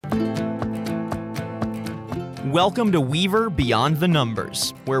Welcome to Weaver Beyond the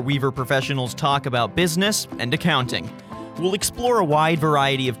Numbers, where Weaver professionals talk about business and accounting. We'll explore a wide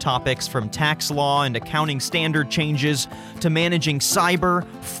variety of topics from tax law and accounting standard changes to managing cyber,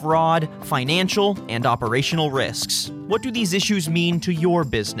 fraud, financial, and operational risks. What do these issues mean to your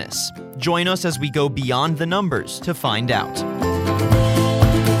business? Join us as we go beyond the numbers to find out.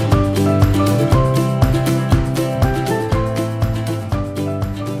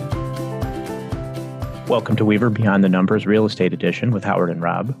 Welcome to Weaver Beyond the Numbers Real Estate Edition with Howard and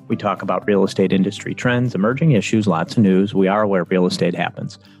Rob. We talk about real estate industry trends, emerging issues, lots of news. We are where real estate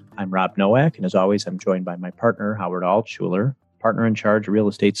happens. I'm Rob Nowak, and as always, I'm joined by my partner, Howard Altschuler, partner in charge of real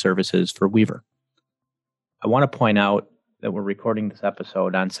estate services for Weaver. I want to point out that we're recording this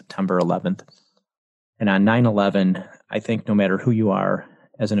episode on September 11th. And on 9/11, I think no matter who you are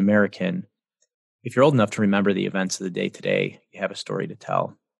as an American, if you're old enough to remember the events of the day today, you have a story to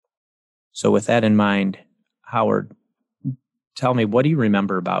tell. So with that in mind, Howard, tell me, what do you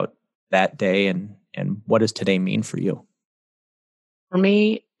remember about that day and what does today mean for you? For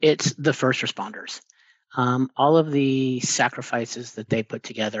me, it's the first responders. All of the sacrifices that they put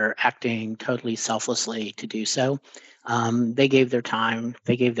together, acting totally selflessly to do so. They gave their time,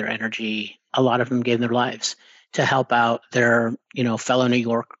 they gave their energy. A lot of them gave their lives to help out their, fellow New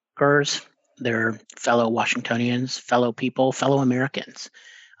Yorkers, their fellow Washingtonians, fellow people, fellow Americans.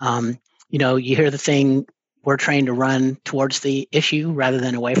 You hear the thing, we're trained to run towards the issue rather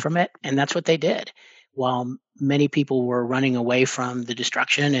than away from it. And that's what they did. While many people were running away from the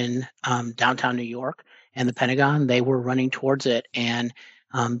destruction in downtown New York and the Pentagon, they were running towards it and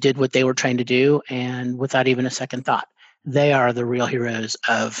did what they were trained to do, and without even a second thought. They are the real heroes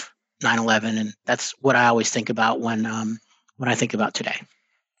of 9/11. And that's what I always think about when I think about today.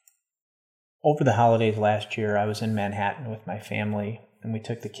 Over the holidays last year, I was in Manhattan with my family, and we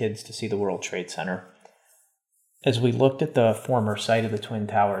took the kids to see the World Trade Center. As we looked at the former site of the Twin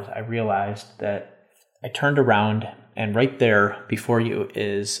Towers, I realized that I turned around, and right there before you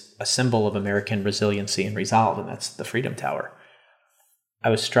is a symbol of American resiliency and resolve, and that's the Freedom Tower. I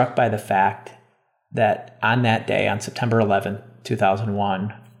was struck by the fact that on that day, on September 11th,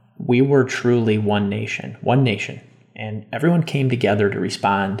 2001, we were truly one nation, and everyone came together to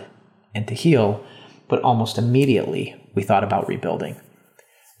respond and to heal, but almost immediately we thought about rebuilding.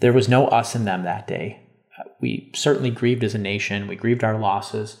 There was no us and them that day. We certainly grieved as a nation. We grieved our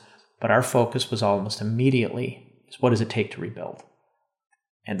losses, but our focus was almost immediately, what does it take to rebuild?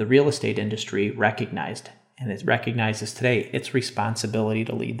 And the real estate industry recognized, and it recognizes today, its responsibility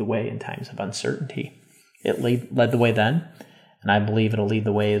to lead the way in times of uncertainty. It led the way then, and I believe it'll lead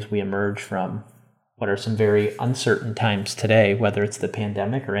the way as we emerge from what are some very uncertain times today, whether it's the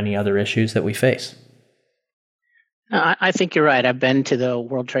pandemic or any other issues that we face. I think you're right. I've been to the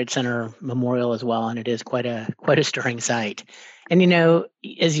World Trade Center Memorial as well, and it is quite a stirring sight. And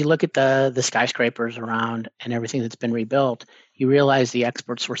as you look at the skyscrapers around and everything that's been rebuilt, you realize the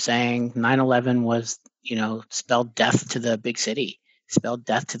experts were saying 9/11 was, spelled death to the big city, spelled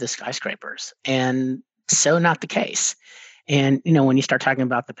death to the skyscrapers, and so not the case. And when you start talking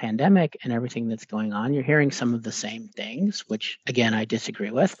about the pandemic and everything that's going on, you're hearing some of the same things, which again I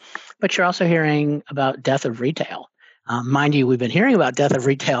disagree with, but you're also hearing about death of retail. Mind you, we've been hearing about death of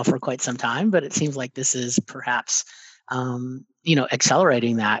retail for quite some time, but it seems like this is perhaps,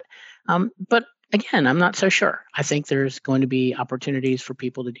 accelerating that. But again, I'm not so sure. I think there's going to be opportunities for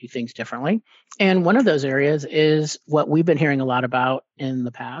people to do things differently. And one of those areas is what we've been hearing a lot about in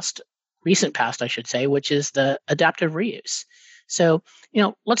the past, recent past, I should say, which is the adaptive reuse. So,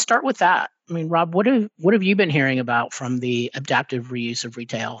 let's start with that. I mean, Rob, what have you been hearing about from the adaptive reuse of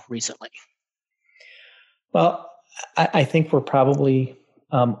retail recently? Well, I think we're probably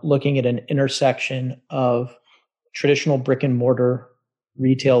looking at an intersection of traditional brick and mortar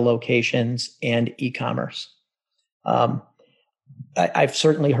retail locations and e-commerce. I've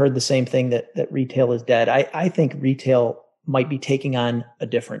certainly heard the same thing that retail is dead. I think retail might be taking on a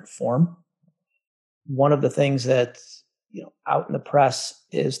different form. One of the things that's out in the press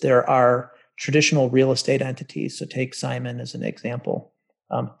is there are traditional real estate entities. So take Simon as an example.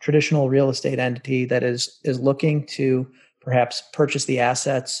 Traditional real estate entity that is looking to perhaps purchase the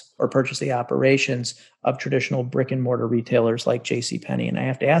assets or purchase the operations of traditional brick and mortar retailers like JCPenney. And I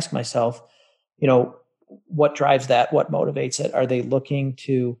have to ask myself, what drives that? What motivates it? Are they looking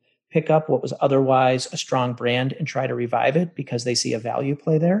to pick up what was otherwise a strong brand and try to revive it because they see a value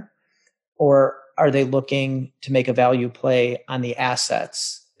play there? Or are they looking to make a value play on the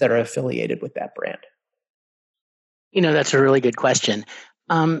assets that are affiliated with that brand? That's a really good question.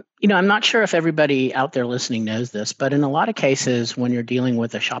 I'm not sure if everybody out there listening knows this, but in a lot of cases, when you're dealing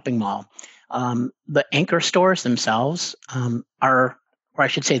with a shopping mall, the anchor stores themselves or I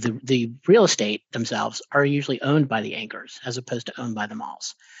should say the real estate themselves are usually owned by the anchors as opposed to owned by the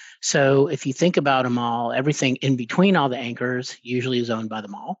malls. So if you think about a mall, everything in between all the anchors usually is owned by the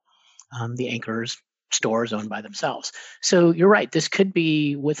mall. The anchors stores owned by themselves. So you're right. This could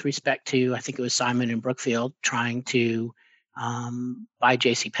be with respect to, I think it was Simon and Brookfield trying to buy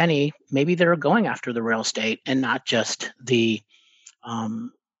JCPenney. Maybe they're going after the real estate and not just the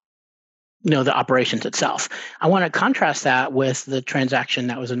the operations itself. I want to contrast that with the transaction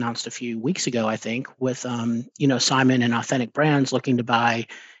that was announced a few weeks ago, I think, with Simon and Authentic Brands looking to buy,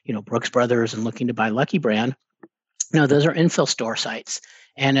 Brooks Brothers and looking to buy Lucky Brand. Those are infill store sites.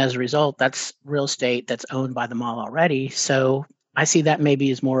 And as a result, that's real estate that's owned by the mall already. So I see that maybe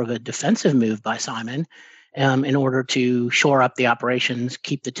as more of a defensive move by Simon in order to shore up the operations,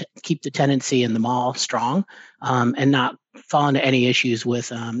 keep the tenancy in the mall strong, and not fall into any issues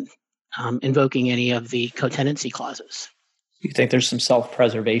with invoking any of the co-tenancy clauses. You think there's some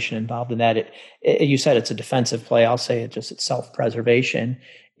self-preservation involved in that? You said it's a defensive play. I'll say it's self-preservation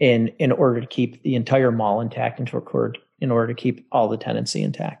in order to keep the entire mall intact and in order to keep all the tenancy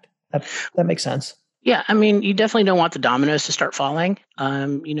intact. That makes sense. Yeah, I mean, you definitely don't want the dominoes to start falling.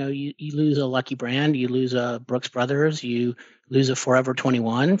 You lose a Lucky Brand, you lose a Brooks Brothers, you lose a Forever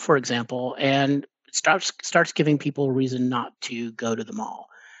 21, for example, and it starts giving people a reason not to go to the mall.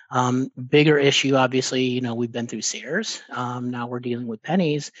 Bigger issue, obviously, we've been through Sears. Now we're dealing with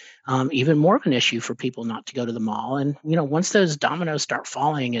Penny's. Even more of an issue for people not to go to the mall. And, once those dominoes start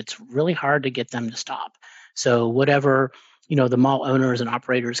falling, it's really hard to get them to stop. So whatever, the mall owners and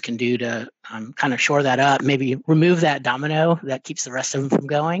operators can do to kind of shore that up, maybe remove that domino that keeps the rest of them from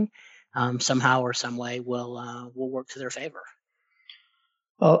going, somehow or some way will work to their favor.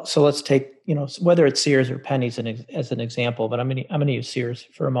 Well, so let's take, whether it's Sears or Penny's as an example, but I'm going to use Sears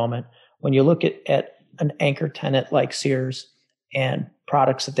for a moment. When you look at an anchor tenant like Sears and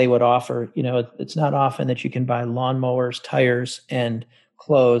products that they would offer, it's not often that you can buy lawnmowers, tires, and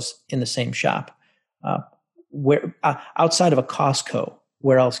clothes in the same shop. Where outside of a Costco,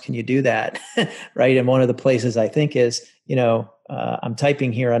 where else can you do that, right? And one of the places I think is, I'm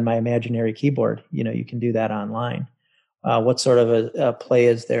typing here on my imaginary keyboard. You can do that online. What sort of a play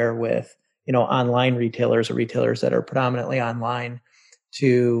is there with, online retailers or retailers that are predominantly online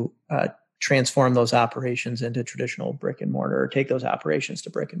to transform those operations into traditional brick and mortar or take those operations to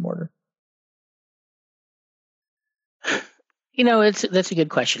brick and mortar? That's a good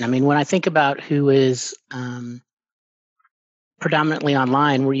question. I mean, when I think about who is predominantly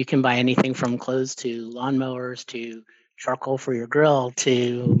online, where you can buy anything from clothes to lawnmowers to charcoal for your grill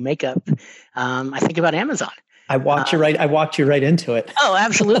to makeup, I think about Amazon. I walked you right into it. Oh,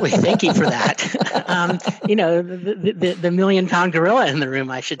 absolutely. Thank you for that. The $1 million gorilla in the room,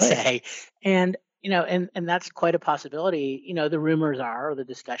 I should say. And, and that's quite a possibility. The rumors are, or the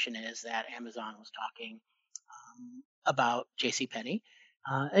discussion is that Amazon was talking about JCPenney.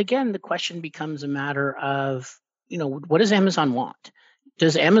 Again, the question becomes a matter of, what does Amazon want?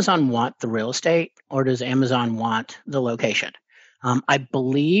 Does Amazon want the real estate or does Amazon want the location? I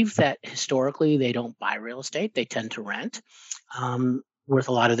believe that historically they don't buy real estate. They tend to rent with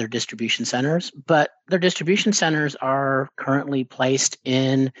a lot of their distribution centers. But their distribution centers are currently placed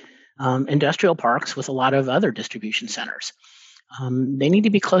in industrial parks with a lot of other distribution centers. They need to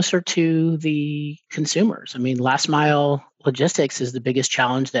be closer to the consumers. I mean, last mile logistics is the biggest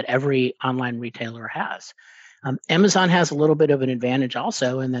challenge that every online retailer has. Amazon has a little bit of an advantage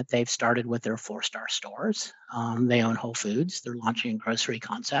also in that they've started with their 4-star stores. They own Whole Foods. They're launching a grocery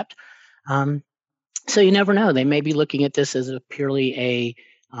concept. So you never know. They may be looking at this as a purely a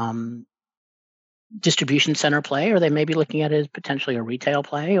distribution center play, or they may be looking at it as potentially a retail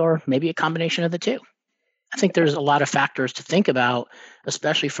play, or maybe a combination of the two. I think there's a lot of factors to think about,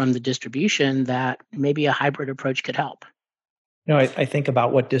 especially from the distribution, that maybe a hybrid approach could help. I think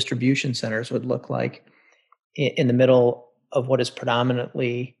about what distribution centers would look like in the middle of what is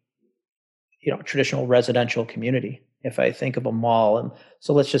predominantly, traditional residential community. If I think of a mall, and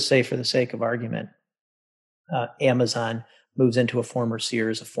so let's just say for the sake of argument, Amazon moves into a former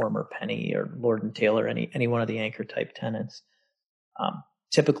Sears, a former Penny, or Lord & Taylor, any one of the anchor type tenants.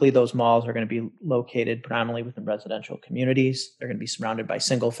 Typically, those malls are going to be located predominantly within residential communities. They're going to be surrounded by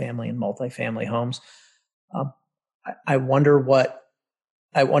single family and multifamily homes. I wonder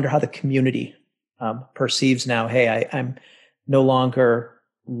how the community perceives now. Hey, I'm no longer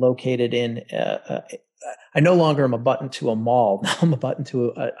located in. I no longer am a button to a mall. Now I'm a button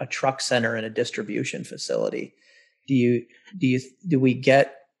to a truck center and a distribution facility. Do we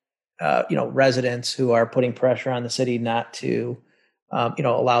get residents who are putting pressure on the city not to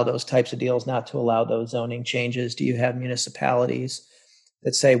allow those types of deals, not to allow those zoning changes? Do you have municipalities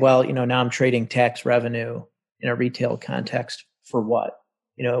that say, well, now I'm trading tax revenue in a retail context for what?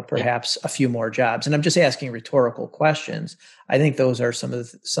 Perhaps a few more jobs. And I'm just asking rhetorical questions. I think those are some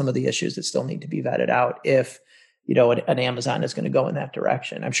of the issues that still need to be vetted out if an Amazon is going to go in that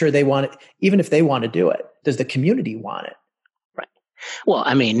direction. I'm sure they want it, even if they want to do it. Does the community want it? Right. Well,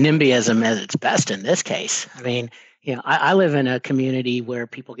 I mean, NIMBYism at its best in this case. I mean, I live in a community where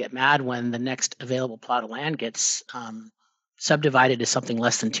people get mad when the next available plot of land gets subdivided to something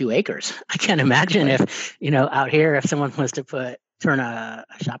less than 2 acres. I can't imagine if, out here, if someone was to turn a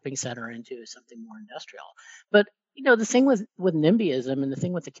shopping center into something more industrial. But, the thing with NIMBYism and the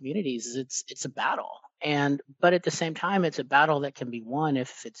thing with the communities is it's a battle. But at the same time, it's a battle that can be won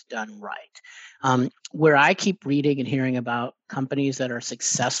if it's done right. Where I keep reading and hearing about companies that are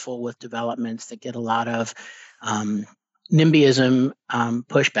successful with developments that get a lot of NIMBYism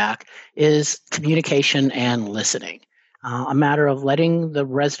pushback is communication and listening. A matter of letting the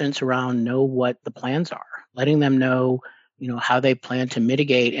residents around know what the plans are, letting them know, how they plan to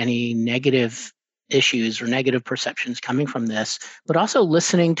mitigate any negative issues or negative perceptions coming from this, but also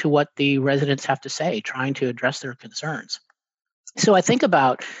listening to what the residents have to say, trying to address their concerns. So I think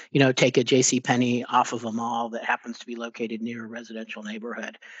about, take a JCPenney off of a mall that happens to be located near a residential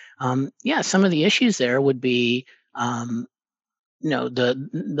neighborhood. Some of the issues there would be, the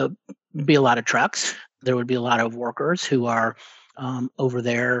be a lot of trucks. There would be a lot of workers who are over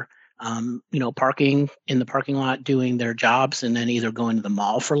there, parking in the parking lot, doing their jobs, and then either going to the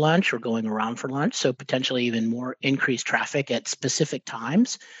mall for lunch or going around for lunch. So potentially even more increased traffic at specific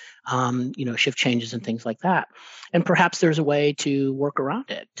times, shift changes and things like that. And perhaps there's a way to work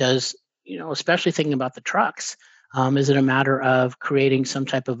around it. Especially thinking about the trucks, is it a matter of creating some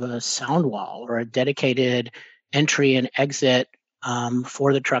type of a sound wall or a dedicated entry and exit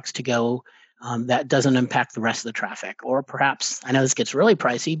for the trucks to go that doesn't impact the rest of the traffic? Or perhaps, I know this gets really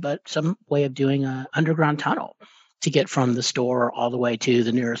pricey, but some way of doing an underground tunnel to get from the store all the way to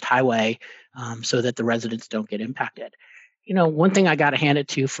the nearest highway so that the residents don't get impacted. One thing I got to hand it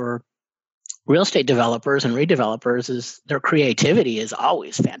to for real estate developers and redevelopers is their creativity is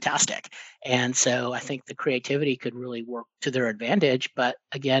always fantastic. And so I think the creativity could really work to their advantage. But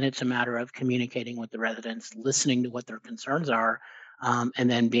again, it's a matter of communicating with the residents, listening to what their concerns are, and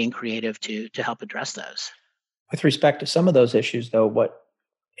then being creative to help address those. With respect to some of those issues, though,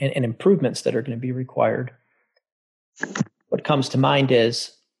 and improvements that are going to be required, what comes to mind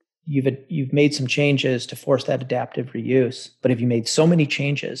is you've made some changes to force that adaptive reuse, but have you made so many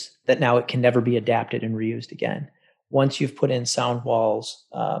changes that now it can never be adapted and reused again? Once you've put in sound walls,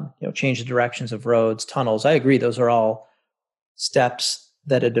 change the directions of roads, tunnels, I agree, those are all steps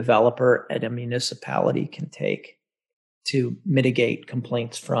that a developer at a municipality can take to mitigate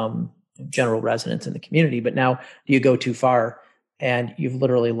complaints from general residents in the community. But now do you go too far and you've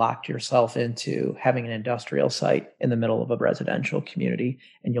literally locked yourself into having an industrial site in the middle of a residential community,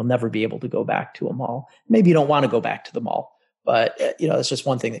 and you'll never be able to go back to a mall. Maybe you don't want to go back to the mall, but that's just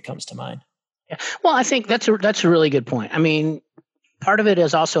one thing that comes to mind. Yeah. Well, I think that's a really good point. I mean, part of it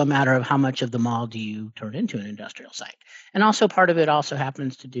is also a matter of how much of the mall do you turn into an industrial site. And also part of it also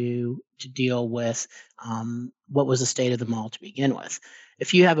happens to deal with what was the state of the mall to begin with.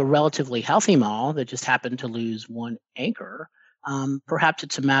 If you have a relatively healthy mall that just happened to lose 1 acre, perhaps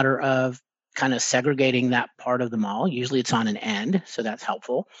it's a matter of kind of segregating that part of the mall. Usually it's on an end, so that's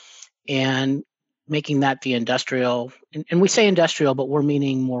helpful. And making that the industrial, and we say industrial, but we're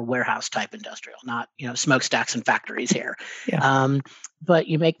meaning more warehouse type industrial, not, smokestacks and factories here. Yeah. But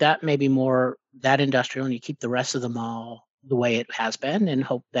you make that maybe more that industrial, and you keep the rest of the mall the way it has been, and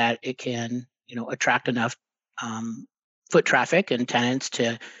hope that it can, attract enough foot traffic and tenants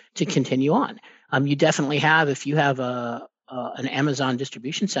to continue on. You definitely have, if you have an Amazon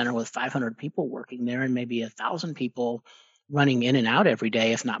distribution center with 500 people working there and maybe 1,000 people running in and out every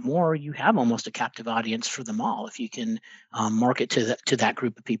day, if not more, you have almost a captive audience for the mall if you can market to that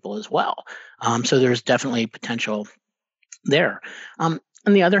group of people as well. So there's definitely potential there. On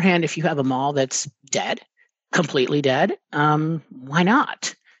the other hand, if you have a mall that's dead, completely dead, why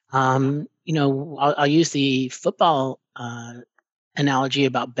not? I'll use the football analogy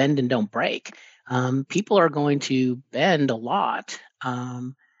about bend and don't break. People are going to bend a lot,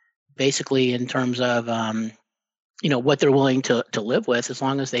 basically in terms of what they're willing to live with, as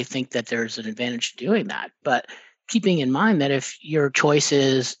long as they think that there's an advantage to doing that. But keeping in mind that if your choice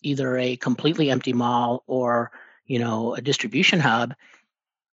is either a completely empty mall or a distribution hub,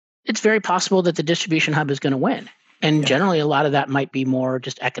 it's very possible that the distribution hub is going to win. And generally, a lot of that might be more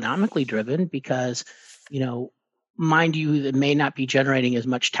just economically driven because, mind you, it may not be generating as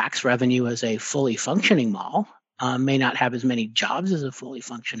much tax revenue as a fully functioning mall, may not have as many jobs as a fully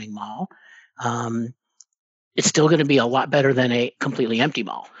functioning mall. It's still going to be a lot better than a completely empty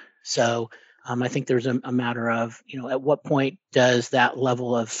mall. So I think there's a matter of, at what point does that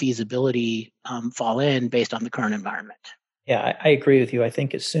level of feasibility fall in based on the current environment? Yeah, I agree with you. I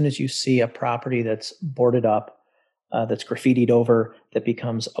think as soon as you see a property that's boarded up, that's graffitied over, that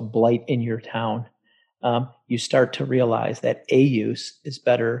becomes a blight in your town, you start to realize that a use is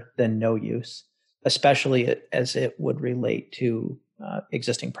better than no use, especially as it would relate to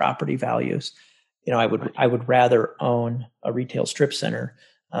existing property values. I would rather own a retail strip center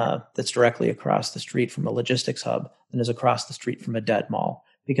that's directly across the street from a logistics hub than is across the street from a dead mall,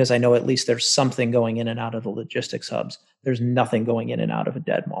 because I know at least there's something going in and out of the logistics hubs. There's nothing going in and out of a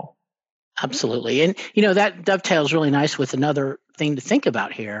dead mall. Absolutely. And, that dovetails really nice with another thing to think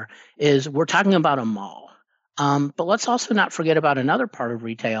about here is we're talking about a mall. But let's also not forget about another part of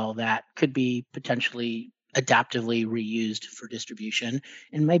retail that could be potentially adaptively reused for distribution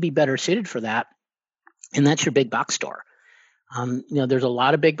and may be better suited for that. And that's your big box store. There's a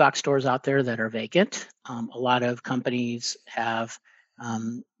lot of big box stores out there that are vacant. A lot of companies have,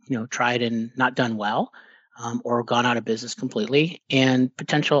 tried and not done well, or gone out of business completely, and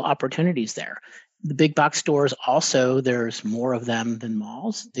potential opportunities there. The big box stores also, there's more of them than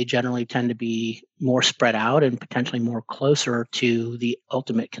malls. They generally tend to be more spread out and potentially more closer to the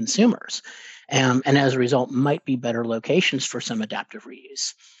ultimate consumers. And as a result, might be better locations for some adaptive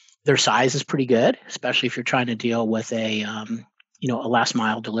reuse. Their size is pretty good, especially if you're trying to deal with a last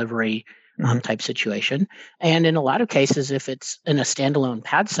mile delivery type situation. And in a lot of cases, if it's in a standalone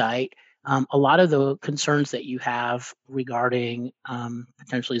pad site, a lot of the concerns that you have regarding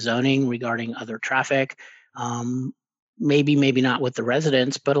potentially zoning, regarding other traffic, maybe not with the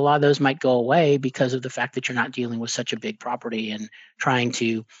residents, but a lot of those might go away because of the fact that you're not dealing with such a big property and trying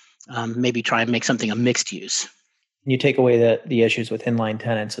to maybe try and make something a mixed use. You take away the issues with inline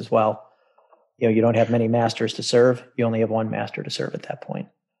tenants as well. You don't have many masters to serve. You only have one master to serve at that point.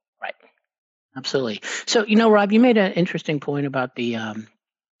 Right. Absolutely. So, Rob, you made an interesting point about the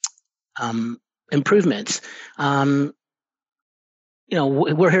improvements. We're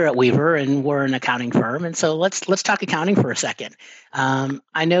here at Weaver and we're an accounting firm. And so let's talk accounting for a second.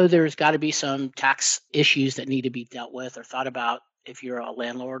 I know there's got to be some tax issues that need to be dealt with or thought about if you're a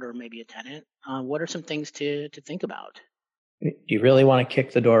landlord or maybe a tenant. What are some things to think about? Do you really want to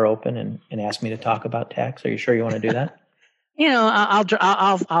kick the door open and ask me to talk about tax? Are you sure you want to do that?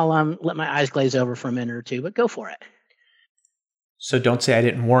 I'll let my eyes glaze over for a minute or two, but go for it. So don't say I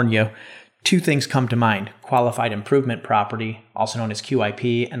didn't warn you. Two things come to mind: qualified improvement property, also known as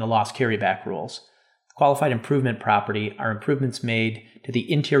QIP, and the loss carryback rules. Qualified improvement property are improvements made to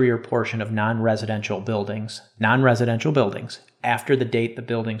the interior portion of non-residential buildings after the date the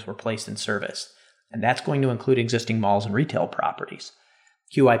buildings were placed in service. And that's going to include existing malls and retail properties.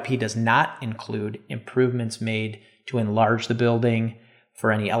 QIP does not include improvements made to enlarge the building,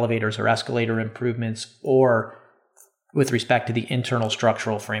 for any elevators or escalator improvements, or with respect to the internal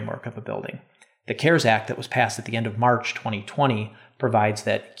structural framework of a building. The CARES Act that was passed at the end of March 2020 provides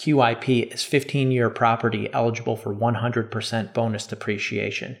that QIP is 15-year property eligible for 100% bonus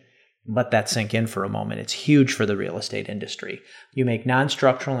depreciation. Let that sink in for a moment. It's huge for the real estate industry. You make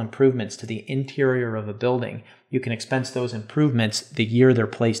non-structural improvements to the interior of a building, you can expense those improvements the year they're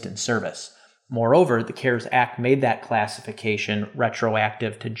placed in service. Moreover, the CARES Act made that classification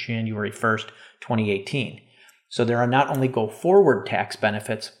retroactive to January 1st, 2018. So there are not only go-forward tax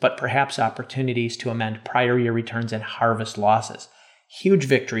benefits, but perhaps opportunities to amend prior year returns and harvest losses. Huge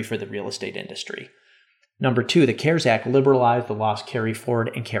victory for the real estate industry. Number two, the CARES Act liberalized the loss carry forward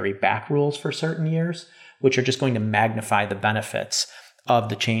and carry back rules for certain years, which are just going to magnify the benefits of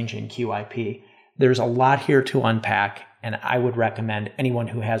the change in QIP. There's a lot here to unpack, and I would recommend anyone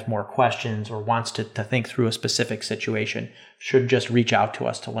who has more questions or wants to think through a specific situation should just reach out to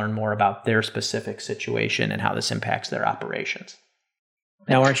us to learn more about their specific situation and how this impacts their operations.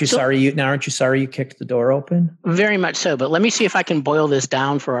 Now, aren't you sorry you kicked the door open? Very much so. But let me see if I can boil this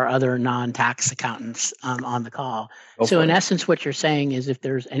down for our other non-tax accountants on the call. So in essence, what you're saying is if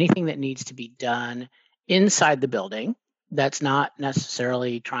there's anything that needs to be done inside the building, that's not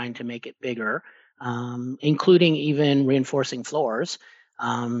necessarily trying to make it bigger, including even reinforcing floors,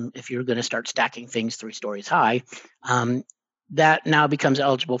 if you're going to start stacking things 3 stories high, that now becomes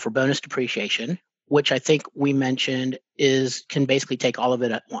eligible for bonus depreciation, which I think we mentioned can basically take all of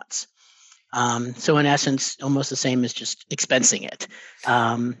it at once. So in essence, almost the same as just expensing it.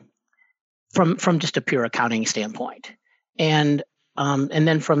 from just a pure accounting standpoint, and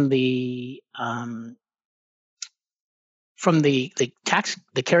then from the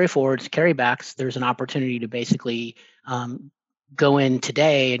carry forwards, carrybacks, there's an opportunity to basically go in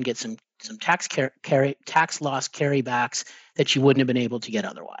today and get some tax loss carrybacks that you wouldn't have been able to get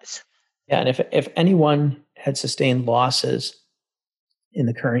otherwise. Yeah, and if anyone had sustained losses in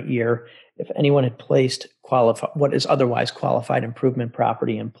the current year, if anyone had placed what is otherwise qualified improvement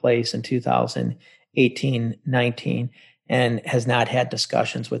property in place in 2018-19 and has not had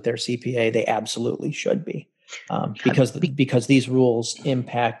discussions with their CPA, they absolutely should be. Because these rules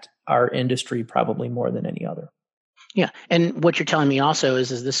impact our industry probably more than any other. Yeah, and what you're telling me also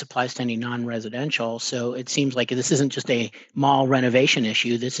is this applies to any non-residential. So it seems like this isn't just a mall renovation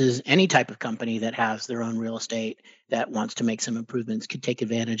issue. This is any type of company that has their own real estate that wants to make some improvements could take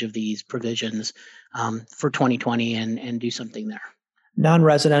advantage of these provisions for 2020 and do something there.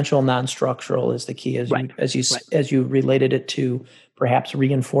 Non-residential, non-structural is the key. As you related it to perhaps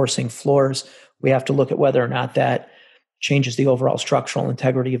reinforcing floors, we have to look at whether or not that changes the overall structural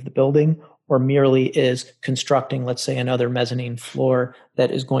integrity of the building, or merely is constructing, let's say, another mezzanine floor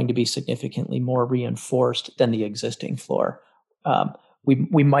that is going to be significantly more reinforced than the existing floor.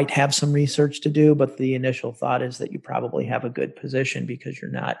 We might have some research to do, but the initial thought is that you probably have a good position because you're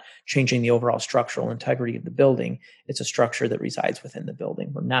not changing the overall structural integrity of the building. It's a structure that resides within the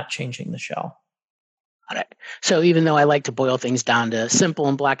building. We're not changing the shell. Got it. So even though I like to boil things down to simple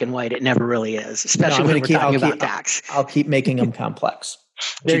and black and white, it never really is, especially when we're talking about tax. I'll keep making them complex.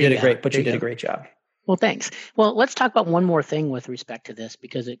 But you did a great job. Well, thanks. Well, let's talk about one more thing with respect to this,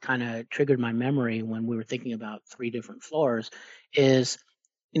 because it kind of triggered my memory when we were thinking about 3 different floors is,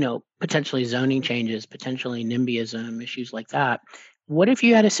 potentially zoning changes, potentially NIMBYism, issues like that. What if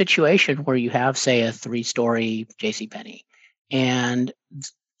you had a situation where you have, say, a 3-story JCPenney and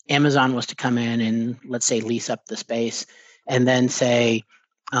Amazon was to come in and, let's say, lease up the space and then say,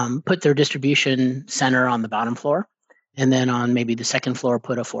 put their distribution center on the bottom floor, and then on maybe the second floor,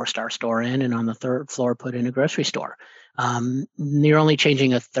 put a 4-star store in, and on the third floor, put in a grocery store. You're only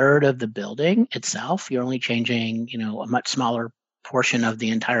changing a third of the building itself. You're only changing, a much smaller portion of the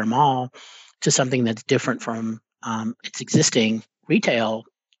entire mall to something that's different from its existing retail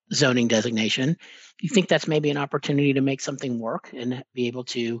zoning designation. You think that's maybe an opportunity to make something work and be able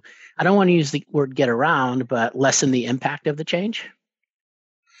to, I don't want to use the word get around, but lessen the impact of the change?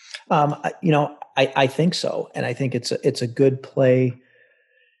 I think so. And I think it's a good play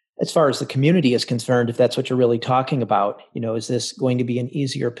as far as the community is concerned, if that's what you're really talking about. Is this going to be an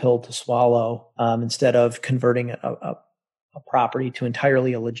easier pill to swallow instead of converting a property to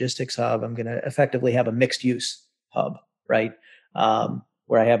entirely a logistics hub? I'm going to effectively have a mixed use hub, right?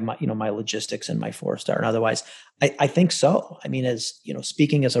 Where I have my logistics and my 4-star and otherwise. I think so. I mean,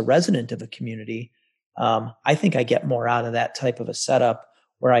 speaking as a resident of a community, I think I get more out of that type of a setup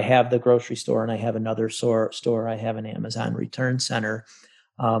where I have the grocery store and I have another store, I have an Amazon return center.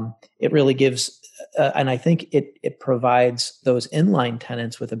 It really gives, and I think it provides those inline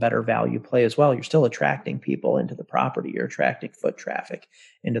tenants with a better value play as well. You're still attracting people into the property. You're attracting foot traffic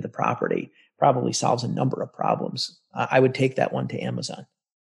into the property. Probably solves a number of problems. I would take that one to Amazon.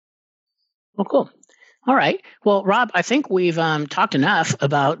 Well, cool. All right. Well, Rob, I think we've talked enough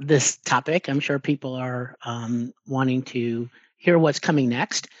about this topic. I'm sure people are wanting to hear what's coming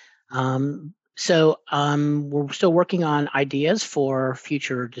next. So we're still working on ideas for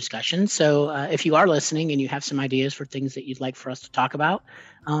future discussions. So if you are listening and you have some ideas for things that you'd like for us to talk about,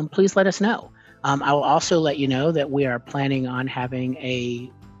 please let us know. I will also let you know that we are planning on having a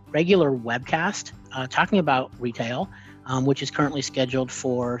regular webcast talking about retail, which is currently scheduled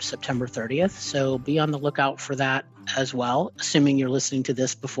for September 30th. So be on the lookout for that as well, assuming you're listening to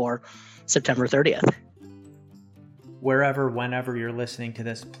this before September 30th. Wherever, whenever you're listening to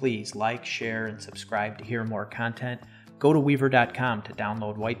this, please like, share, and subscribe to hear more content. Go to weaver.com to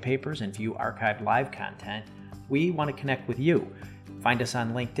download white papers and view archived live content. We want to connect with you. Find us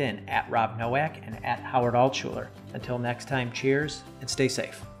on LinkedIn @Rob Nowak and @Howard Altschuler. Until next time, cheers and stay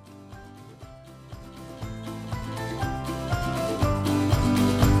safe.